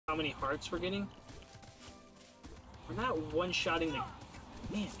how many hearts we're getting. We're not one-shotting the...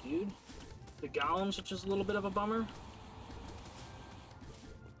 Man, dude. The golems, which is a little bit of a bummer.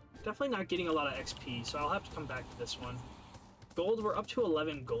 Definitely not getting a lot of XP, so I'll have to come back to this one. Gold, we're up to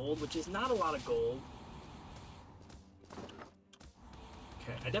 11 gold, which is not a lot of gold.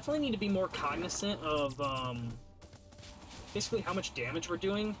 Okay, I definitely need to be more cognizant of basically how much damage we're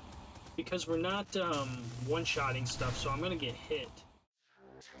doing, because we're not one-shotting stuff, so I'm going to get hit.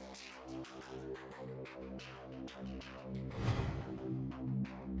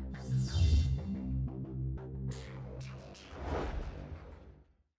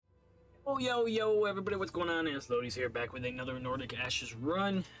 Oh, yo, everybody, what's going on? It's Lodious here, back with another Nordic Ashes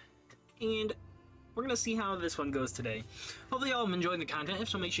run, and we're gonna see how this one goes today. Hopefully y'all are enjoying the content. If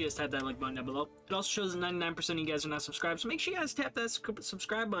so, make sure you guys tap that like button down below. It also shows that 99% of you guys are not subscribed, so make sure you guys tap that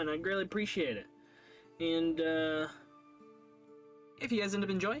subscribe button. I'd really appreciate it. And if you guys end up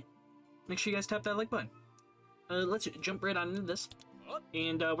enjoying, make sure you guys tap that like button. Let's jump right on into this,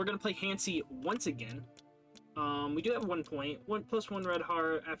 and we're gonna play Hansi once again. We do have 1 point. 1+1 red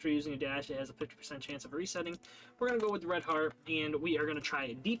heart. After using a dash, it has a 50% chance of resetting. We're going to go with the red heart, and we are going to try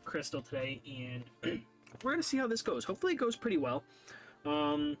a deep crystal today, and we're going to see how this goes. Hopefully it goes pretty well.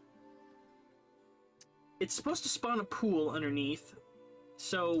 It's supposed to spawn a pool underneath,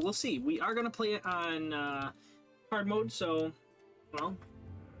 so we'll see. We are going to play it on hard mode, so, well,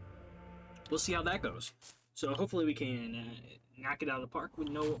 we'll see how that goes. So hopefully we can knock it out of the park with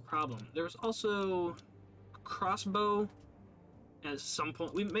no problem. There's also... crossbow at some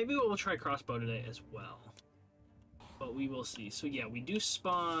point. Maybe we'll try crossbow today as well, but we will see. So yeah, we do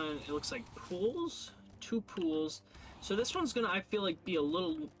spawn, it looks like pools, 2 pools. So this one's gonna, I feel like, be a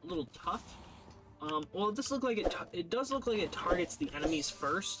little tough. Well, it does look like it does look like it targets the enemies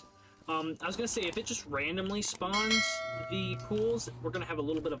first. I was gonna say, if it just randomly spawns the pools, we're gonna have a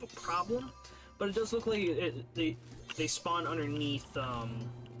little bit of a problem, but it does look like they spawn underneath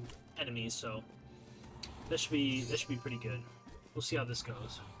enemies, so that should be pretty good. We'll see how this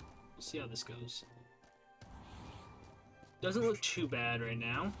goes. We'll see how this goes. Doesn't look too bad right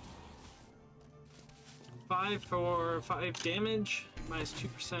now. 5 for 5 damage, minus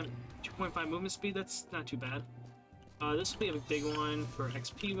 2%, 2.5 movement speed. That's not too bad. This will be a big one for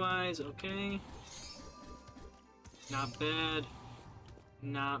XP wise. Okay. Not bad.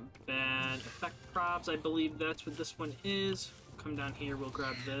 Not bad. Effect props. I believe that's what this one is. Come down here. We'll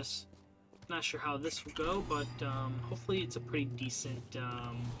grab this. Not sure how this will go, but hopefully it's a pretty decent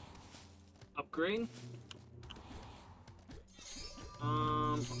upgrade.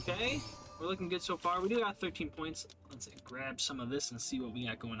 Okay, we're looking good so far. We do got 13 points. Let's grab some of this and see what we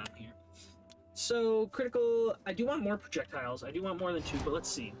got going on here. So, critical, I do want more projectiles. I do want more than 2, but let's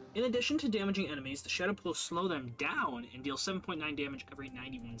see. In addition to damaging enemies, the shadow pools slow them down and deal 7.9 damage every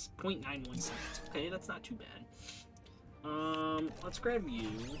 91.91 seconds. Okay, that's not too bad. Let's grab you.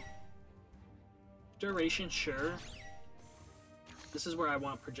 Duration, sure. This is where I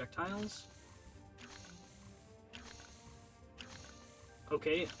want projectiles.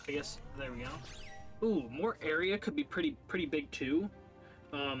 Okay, I guess there we go. Ooh, more area could be pretty big too.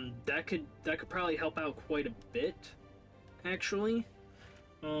 That could probably help out quite a bit, actually.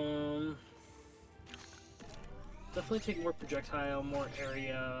 Definitely take more projectile, more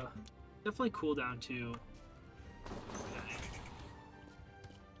area. Definitely cooldown too. Okay.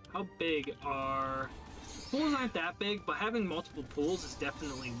 How big are... Pools aren't that big, but having multiple pools is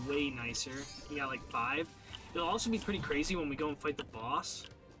definitely way nicer. We got like 5. It'll also be pretty crazy when we go and fight the boss.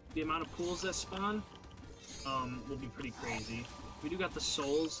 The amount of pools that spawn will be pretty crazy. We do got the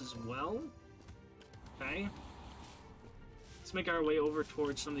souls as well. Okay. Let's make our way over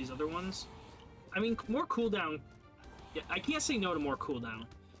towards some of these other ones. I mean, more cooldown. Yeah, I can't say no to more cooldown.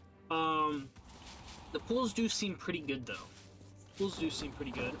 The pools do seem pretty good though. Pools do seem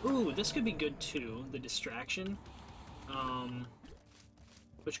pretty good. Ooh, this could be good too. The distraction,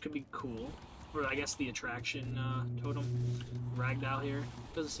 which could be cool. Or I guess the attraction totem. Ragnarok here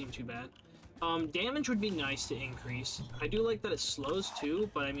doesn't seem too bad. Damage would be nice to increase. I do like that it slows too,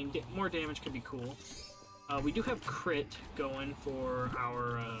 but I mean, more damage could be cool. We do have crit going for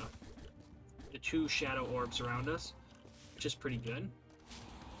our the 2 shadow orbs around us, which is pretty good.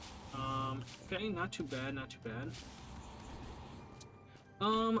 Okay, not too bad, not too bad.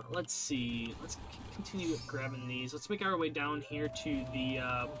 Let's see. Let's continue grabbing these. Let's make our way down here to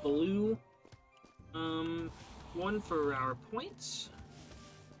the blue one for our points.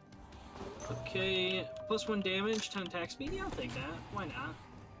 Okay, +1 damage, 10 attack speed. Yeah, I'll take that. Why not?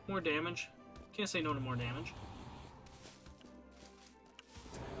 More damage. Can't say no to more damage.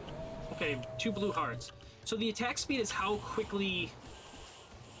 Okay, 2 blue hearts. So the attack speed is how quickly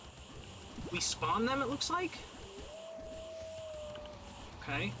we spawn them, it looks like.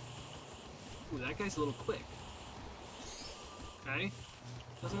 Okay. Ooh, that guy's a little quick. Okay.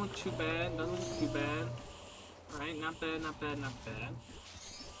 Doesn't look too bad, doesn't look too bad. Alright, not bad, not bad, not bad.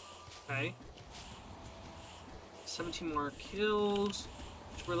 Okay. 17 more kills.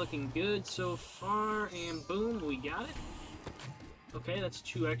 We're looking good so far, and boom, we got it. Okay, that's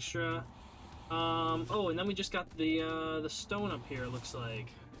 2 extra. Oh, and then we just got the stone up here, it looks like.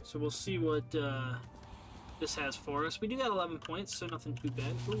 So we'll see what this has for us. We do got 11 points, so nothing too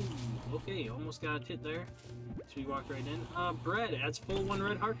bad. Ooh, okay, almost got a hit there. So we walked right in. Bread adds full 1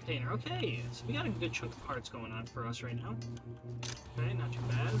 red heart container. Okay, so we got a good chunk of hearts going on for us right now. Okay, not too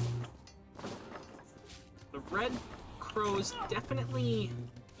bad. The red crows definitely,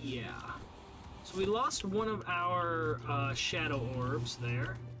 yeah. So we lost one of our shadow orbs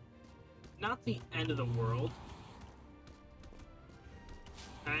there. Not the end of the world.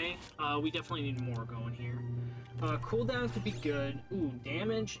 Okay, we definitely need more going here. Cooldown could be good. Ooh,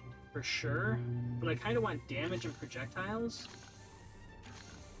 damage for sure. But I kind of want damage and projectiles.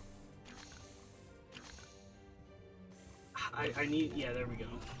 I need, yeah, there we go.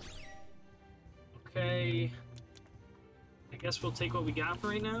 Okay. I guess we'll take what we got for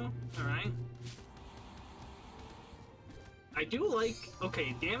right now. Alright. I do like...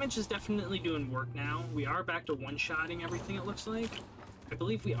 Okay, damage is definitely doing work now. We are back to one-shotting everything, it looks like. I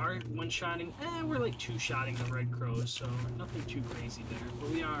believe we are one-shotting... we're like two-shotting the red crows, so nothing too crazy there. But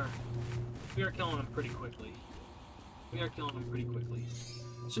we are killing them pretty quickly. We are killing them pretty quickly.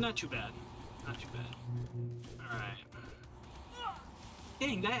 So not too bad. Not too bad. Alright.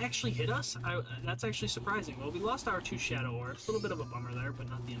 Dang, that actually hit us? That's actually surprising. Well, we lost our 2 shadow orbs. A little bit of a bummer there, but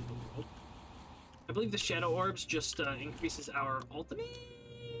not the end of the world. I believe the shadow orbs just increases our ultimate.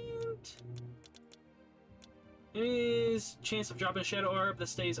 Is chance of dropping a shadow orb that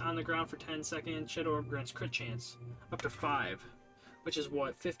stays on the ground for 10 seconds. Shadow orb grants crit chance up to 5, which is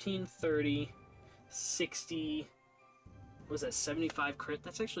what, 15, 30, 60. What was that, 75 crit?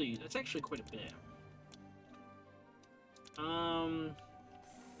 That's actually quite a bit.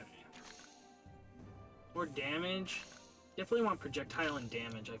 More damage. Definitely want projectile and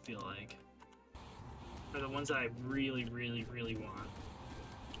damage, I feel like. Are the ones that I really, really, really want.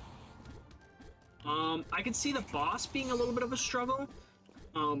 I could see the boss being a little bit of a struggle.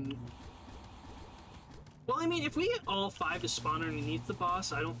 Well, I mean, if we get all 5 to spawn underneath the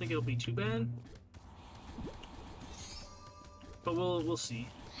boss, I don't think it'll be too bad. But we'll see.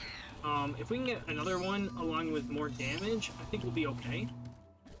 If we can get another one along with more damage, I think we'll be okay.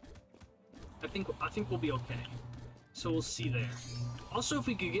 I think we'll be okay. So we'll see there. Also, if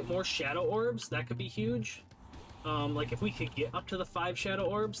we could get more shadow orbs, that could be huge. Like if we could get up to the 5 shadow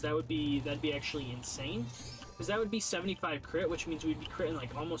orbs, that'd be actually insane. Because that would be 75 crit, which means we'd be critting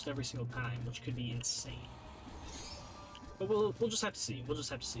like almost every single time, which could be insane. But we'll just have to see. We'll just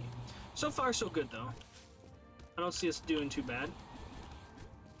have to see. So far, so good though. I don't see us doing too bad.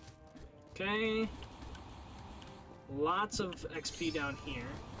 Okay. Lots of XP down here.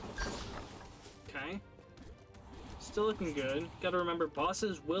 Okay. Still looking good. Gotta remember,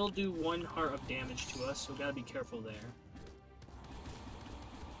 bosses will do 1 heart of damage to us, so gotta be careful there.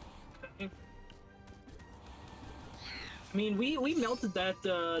 Okay. I mean, we melted that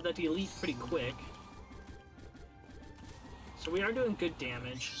elite pretty quick. So we are doing good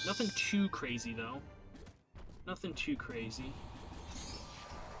damage. Nothing too crazy, though. Nothing too crazy.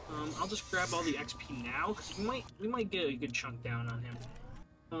 I'll just grab all the XP now, because we might get a good chunk down on him.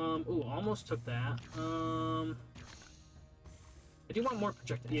 Ooh, almost took that. I do want more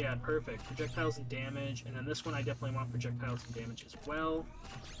projectiles. Yeah, perfect. Projectiles and damage, and then this one I definitely want projectiles and damage as well.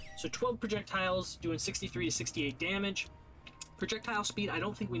 So 12 projectiles, doing 63 to 68 damage. Projectile speed, I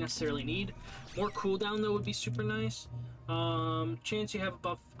don't think we necessarily need. More cooldown, though, would be super nice. Chance you have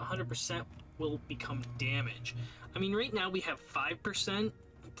above 100% will become damage. I mean, right now we have 5%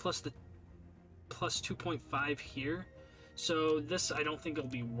 plus the plus 2.5 here. So this, I don't think it'll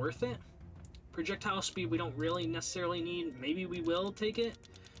be worth it. Projectile speed we don't really necessarily need. Maybe we will take it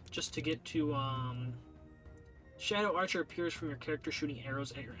just to get to Shadow Archer appears from your character shooting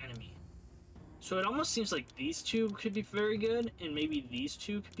arrows at your enemy. So it almost seems like these two could be very good, and maybe these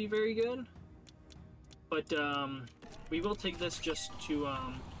two could be very good. But we will take this just to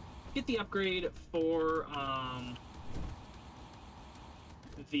get the upgrade for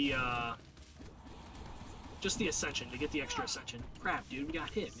just the Ascension, to get the extra Ascension. Crap, dude, we got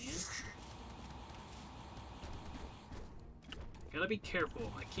hit, man. Gotta be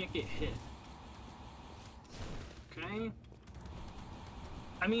careful, I can't get hit. Okay.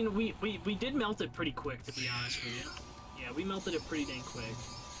 I mean, we did melt it pretty quick, to be honest with you. Yeah, we melted it pretty dang quick.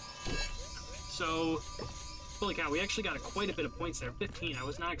 So, holy cow, we actually got quite a bit of points there. 15. I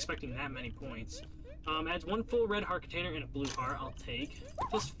was not expecting that many points. Adds 1 full red heart container and a blue heart. I'll take.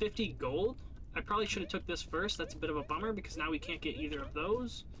 Plus 50 gold. I probably should have took this first. That's a bit of a bummer because now we can't get either of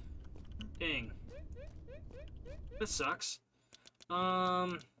those. Dang. This sucks.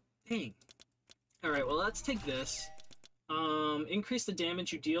 Dang. Alright, well, let's take this. Increase the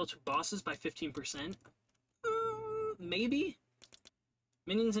damage you deal to bosses by 15%. Maybe?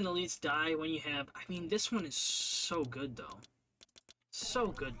 Minions and elites die when you have... I mean, this one is so good, though. So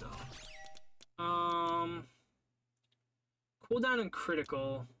good, though. Cooldown and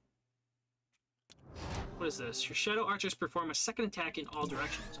critical. What is this? Your shadow archers perform a second attack in all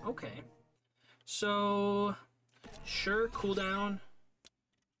directions. Okay. So... Sure, cooldown.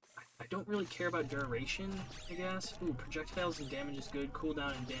 I don't really care about duration, I guess. Ooh, projectiles and damage is good.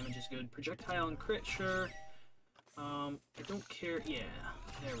 Cooldown and damage is good. Projectile and crit, sure. I don't care. Yeah,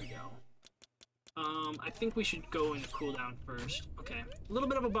 there we go. I think we should go into cooldown first. Okay. A little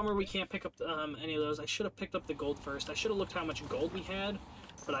bit of a bummer we can't pick up any of those. I should have picked up the gold first. I should have looked how much gold we had,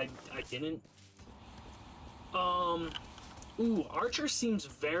 but I didn't. Ooh, Archer seems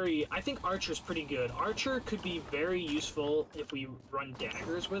very... I think Archer's pretty good. Archer could be very useful if we run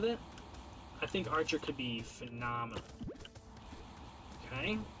daggers with it. I think Archer could be phenomenal.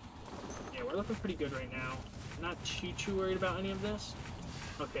 Okay. Yeah, we're looking pretty good right now. Not too worried about any of this.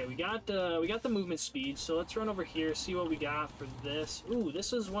 Okay, we got the movement speed, so let's run over here, see what we got for this. Ooh,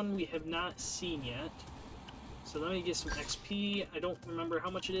 this is one we have not seen yet. So let me get some XP. I don't remember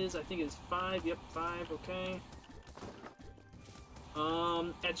how much it is. I think it's 5. Yep, 5. Okay.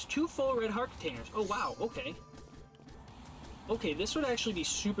 Adds 2 full red heart containers. Oh wow, okay. Okay, this would actually be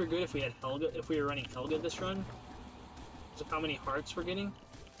super good if we had Helga, if we were running Helga this run. Because of how many hearts we're getting.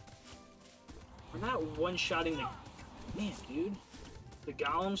 We're not one-shotting the... Man, dude. The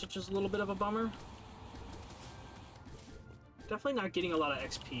golems, which is a little bit of a bummer. Definitely not getting a lot of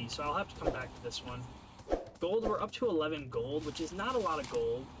XP, so I'll have to come back to this one. Gold, we're up to 11 gold, which is not a lot of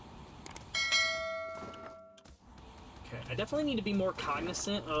gold. Okay, I definitely need to be more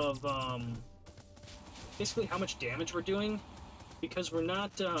cognizant of, basically how much damage we're doing, because we're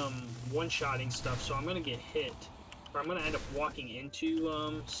not, one-shotting stuff, so I'm gonna get hit, or I'm gonna end up walking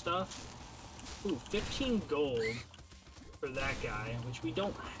into, stuff. Ooh, 15 gold for that guy, which we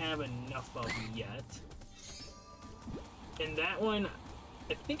don't have enough of yet. And that one,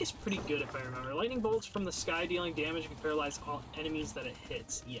 I think is pretty good if I remember. Lightning bolts from the sky dealing damage can paralyze all enemies that it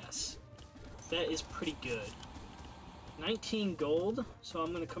hits. Yes. That is pretty good. 19 gold, so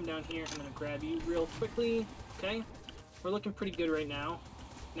I'm going to come down here, I'm going to grab you real quickly, okay? We're looking pretty good right now.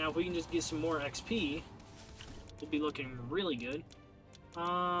 Now, if we can just get some more XP, we'll be looking really good.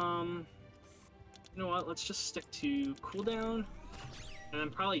 You know what, let's just stick to cooldown, and then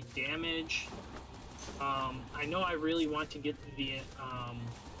probably damage. I know I really want to get the,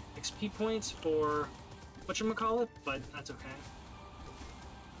 XP points for whatchamacallit, but that's okay.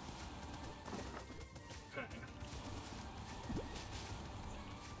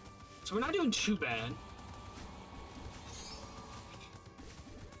 So we're not doing too bad.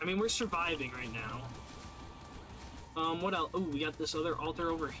 I mean, we're surviving right now. What else? Oh, we got this other altar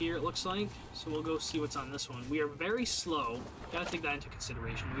over here, it looks like. So we'll go see what's on this one. We are very slow. Gotta take that into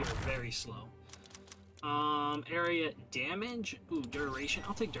consideration. We are very slow. Area damage. Ooh, duration.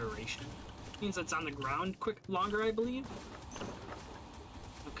 I'll take duration. Means that's on the ground longer, I believe.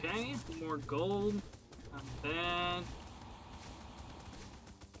 Okay, more gold. Not bad.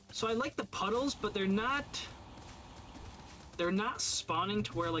 So I like the puddles, but they're not spawning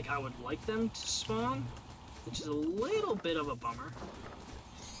to where like I would like them to spawn, which is a little bit of a bummer.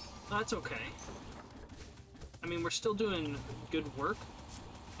 That's okay. I mean, we're still doing good work.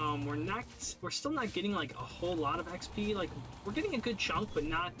 We're still not getting like a whole lot of XP. Like, we're getting a good chunk, but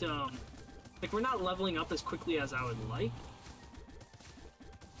not like we're not leveling up as quickly as I would like.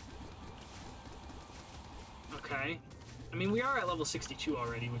 Okay. I mean, we are at level 62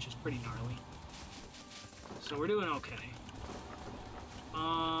 already, which is pretty gnarly. So we're doing okay.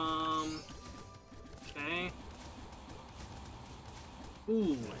 Okay.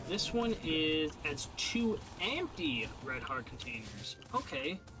 Ooh, this one adds 2 empty red heart containers.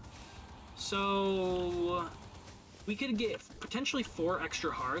 Okay. So we could get potentially 4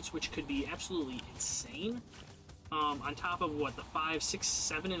 extra hearts, which could be absolutely insane. On top of what, the 5, 6,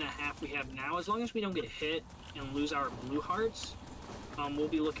 7.5 we have now. As long as we don't get hit and lose our blue hearts, we'll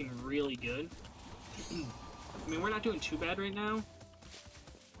be looking really good. I mean, we're not doing too bad right now.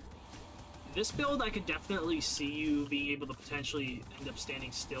 This build, I could definitely see you being able to potentially end up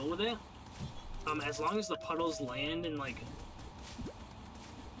standing still with it. As long as the puddles land in, like,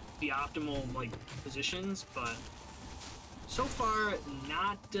 the optimal like positions, but so far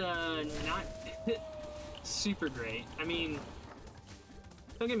not super great. I mean,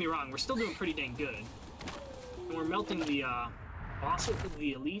 don't get me wrong, we're still doing pretty dang good, and we're melting the bosses with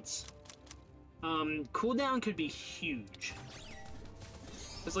the elites. Cooldown could be huge.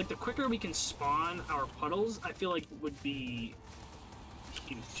 Because, like, the quicker we can spawn our puddles, I feel like would be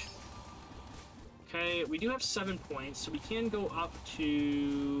huge. Okay, we do have 7 points, so we can go up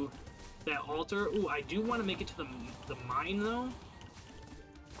to that altar. Ooh, I do want to make it to the mine, though.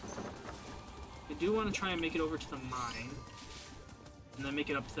 I do want to try and make it over to the mine. And then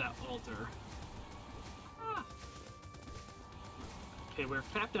make it up to that altar. Ah. Okay, we're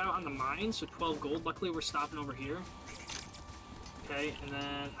capped out on the mine, so 12 gold. Luckily, we're stopping over here. Okay, and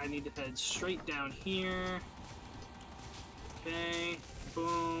then I need to head straight down here. Okay,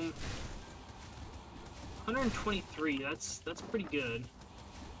 boom. 123, that's pretty good.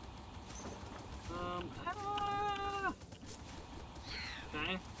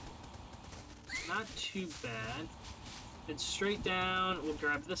 Okay. Not too bad. Head straight down, we'll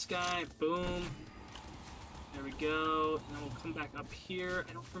grab this guy, boom. There we go, and then we'll come back up here.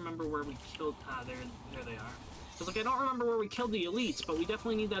 I don't remember where we killed, there they are. Because, like, I don't remember where we killed the elites, but we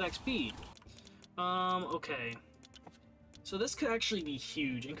definitely need that XP. Okay. So this could actually be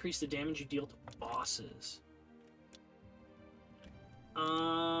huge. Increase the damage you deal to bosses.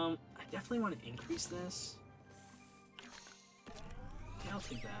 I definitely want to increase this. Yeah, I'll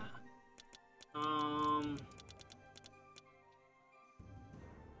take that.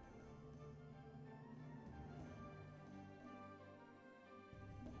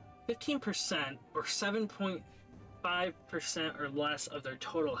 15% or 7.5% or less of their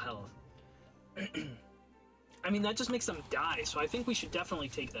total health. I mean, that just makes them die, so I think we should definitely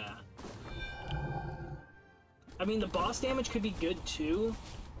take that. I mean, the boss damage could be good too.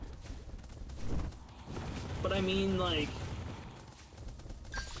 But I mean, like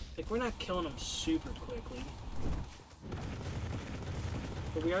we're not killing them super quickly.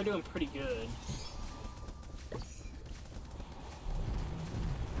 But we are doing pretty good.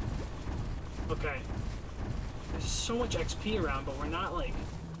 Okay. There's so much XP around, but we're not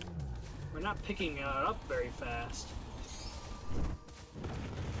picking it up very fast.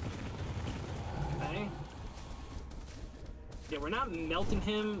 Okay. Yeah, we're not melting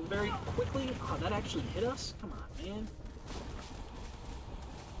him very quickly. Oh, that actually hit us? Come on, man.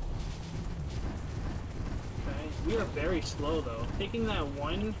 Okay, we are very slow, though. Taking that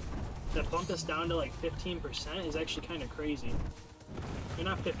one that bumped us down to like 15% is actually kind of crazy. Or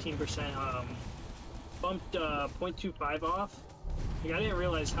not 15%, bumped 0.25 off. Like, I didn't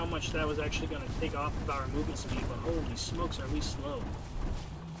realize how much that was actually going to take off of our movement speed, but holy smokes, are we slow.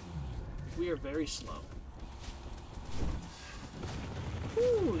 We are very slow.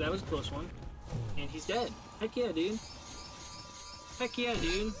 Ooh, that was a close one. And he's dead. Heck yeah, dude. Heck yeah,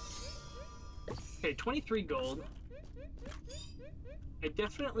 dude. Okay, 23 gold. I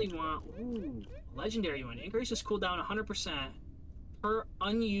definitely want... Ooh, legendary one. Increases cooldown 100% per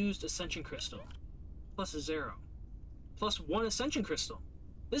unused Ascension Crystal. Plus 0. Plus 1 Ascension Crystal.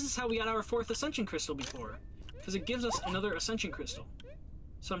 This is how we got our 4th Ascension Crystal before. Because it gives us another Ascension Crystal.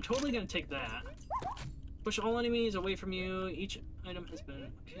 So I'm totally going to take that. Push all enemies away from you. Each item has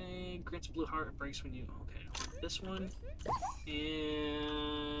been... Okay. Grants a blue heart. It breaks when you... Okay. I'll take this one.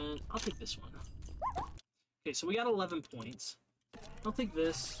 And... I'll take this one. Okay, so we got 11 points. I'll take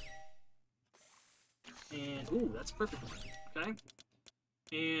this. And... Ooh, that's a perfect one. Okay.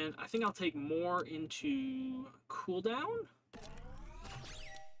 And I think I'll take more into cooldown.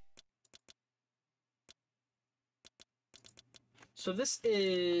 So this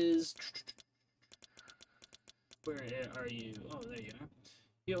is... Where are you? Oh, there you are.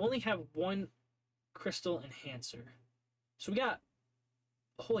 You only have 1 crystal enhancer. So we got...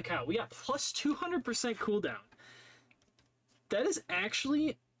 Holy cow, we got plus 200% cooldown. That is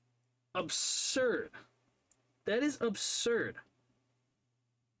actually absurd. That is absurd.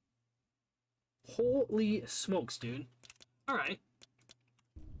 Holy smokes, dude. Alright.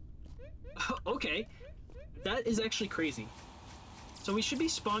 Okay. That is actually crazy. So we should be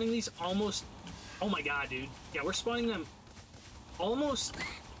spawning these almost... Oh my god, dude. Yeah, we're spawning them almost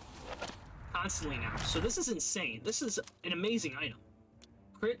constantly now. So this is insane. This is an amazing item.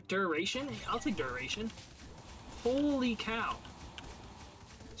 Crit duration? I'll take duration. Holy cow.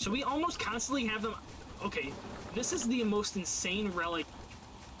 So we almost constantly have them... Okay, this is the most insane relic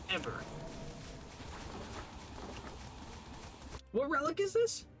ever. What relic is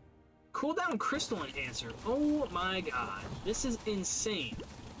this? Cooldown Crystal Enhancer. Oh my god. This is insane.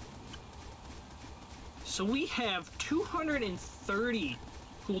 So we have 230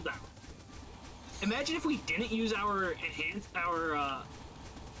 cooldown. Imagine if we didn't use our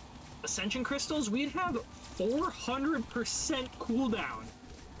Ascension crystals, we'd have 400% cooldown.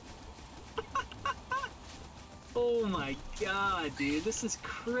 Oh my god, dude, this is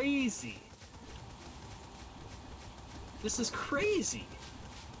crazy. This is crazy.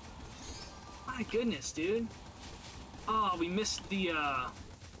 My goodness, dude. Oh, we missed the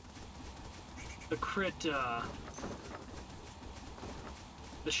crit, the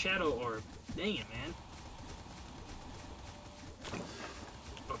shadow orb. Dang it, man.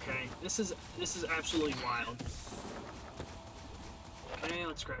 Okay, this is absolutely wild. Okay,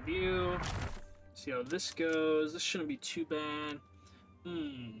 let's grab you. See how this goes. This shouldn't be too bad.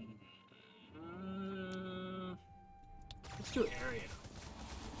 Let's do area.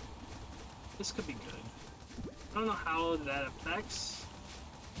 This could be good. I don't know how that affects.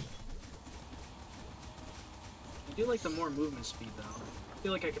 I do like the more movement speed though. I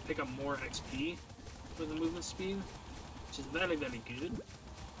feel like I could pick up more XP with the movement speed, which is very, very good.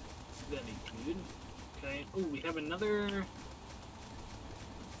 Very good. Okay. Oh, we have another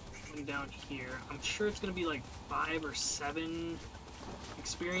one down here. I'm sure it's gonna be like 5 or 7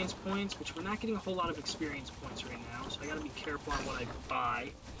 experience points, which we're not getting a whole lot of experience points right now, so I gotta be careful on what I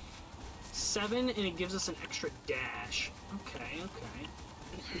buy. 7, and it gives us an extra dash. Okay, okay.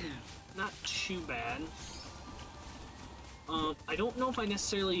 Not too bad. I don't know if I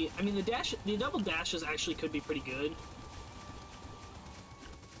necessarily... I mean, the double dashes actually could be pretty good.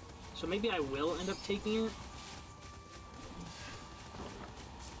 So maybe I will end up taking it.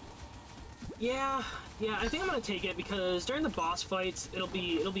 Yeah, I think I'm gonna take it because during the boss fights, it'll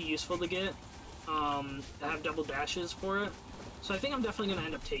be useful to get, to have double dashes for it. So I think I'm definitely gonna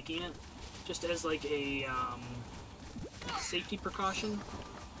end up taking it, just as like a, safety precaution.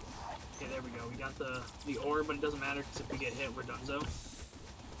 Okay, there we go. We got the orb, but it doesn't matter because if we get hit, we're donezo.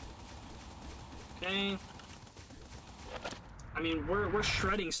 Okay. I mean, we're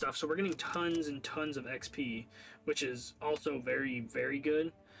shredding stuff, so we're getting tons and tons of XP, which is also very, very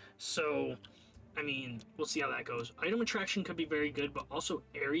good. So, I mean, we'll see how that goes. Item attraction could be very good, but also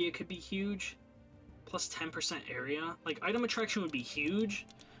area could be huge. Plus 10% area. Like, item attraction would be huge,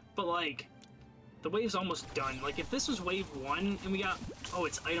 but like, the wave's almost done. Like, if this was wave 1 and we got... Oh,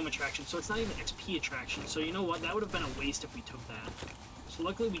 it's item attraction, so it's not even XP attraction. So you know what? That would have been a waste if we took that. So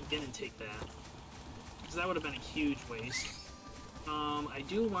luckily we didn't take that, because that would have been a huge waste. I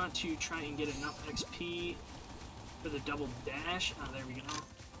do want to try and get enough XP for the double dash. Oh, there we go.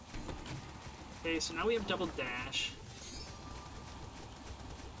 Okay, so now we have double dash.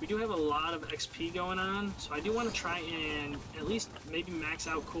 We do have a lot of XP going on, so I do want to try and at least maybe max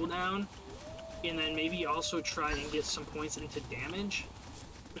out cooldown, and then maybe also try and get some points into damage,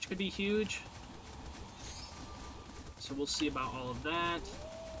 which could be huge. So we'll see about all of that.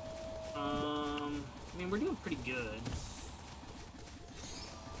 I mean, we're doing pretty good.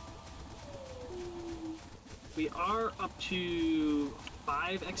 We are up to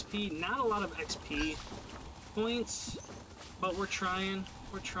 5 XP. Not a lot of XP points, but we're trying.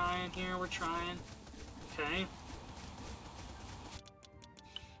 We're trying here. We're trying. Okay.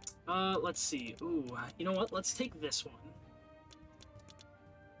 Let's see. Ooh, you know what? Let's take this one.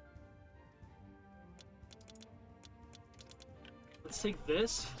 Let's take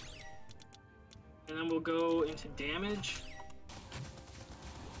this, and then we'll go into damage.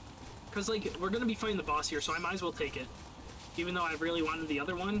 Because, like, we're going to be fighting the boss here, so I might as well take it. Even though I really wanted the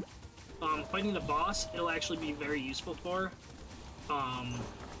other one. Fighting the boss, it'll actually be very useful for. I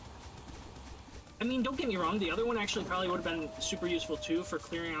mean, don't get me wrong, the other one actually probably would have been super useful too for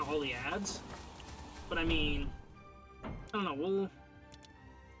clearing out all the ads. But I mean, I don't know,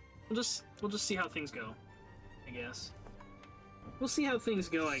 we'll just see how things go, I guess. We'll see how things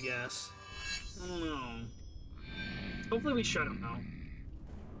go, I guess. I don't know. Hopefully we shut him, though.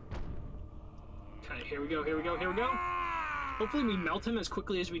 Okay, here we go, here we go, here we go. Hopefully we melt him as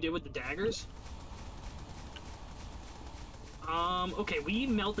quickly as we did with the daggers. Okay, we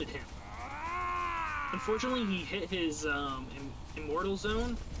melted him. Unfortunately, he hit his, immortal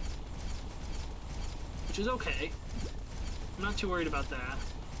zone. Which is okay. I'm not too worried about that.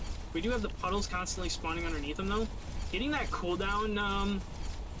 We do have the puddles constantly spawning underneath him, though. Getting that cooldown,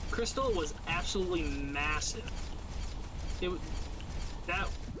 crystal was absolutely massive.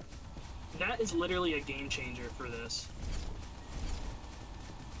 That is literally a game changer for this.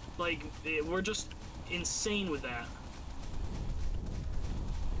 Like, we're just insane with that.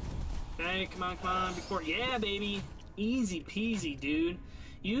 Okay, come on, come on, before... Yeah, baby! Easy peasy, dude.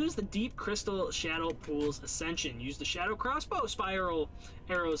 Use the Deep Crystal Shadow Pool's Ascension. Use the Shadow Crossbow Spiral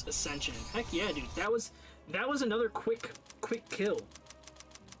Arrow's Ascension. Heck yeah, dude. That was another quick kill.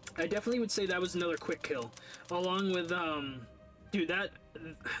 I definitely would say that was another quick kill, along with dude,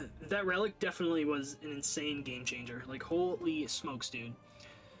 that relic definitely was an insane game changer. Like, holy smokes, dude.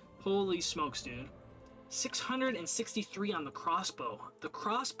 Holy smokes, dude. 663 on the crossbow. The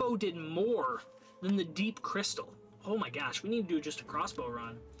crossbow did more than the deep crystal. Oh my gosh, we need to do just a crossbow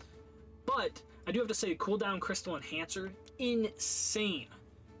run. But I do have to say, cooldown crystal enhancer, insane.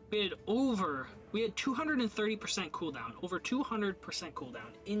 We had 230% cooldown, over 200%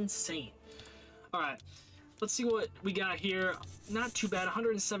 cooldown, insane. All right, let's see what we got here. Not too bad,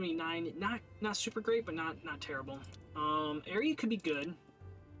 179, not super great, but not terrible. Area could be good.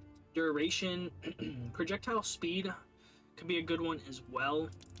 Duration, projectile speed could be a good one as well.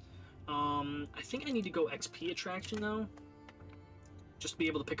 I think I need to go XP attraction though, just to be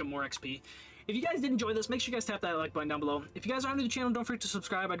able to pick up more XP. If you guys did enjoy this, make sure you guys tap that like button down below. If you guys are new to the channel, don't forget to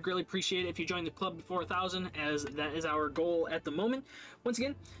subscribe. I'd greatly appreciate it if you join the club before 1,000, as that is our goal at the moment. Once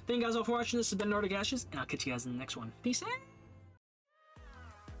again, thank you guys all for watching. This has been Nordic Ashes, and I'll catch you guys in the next one. Peace out!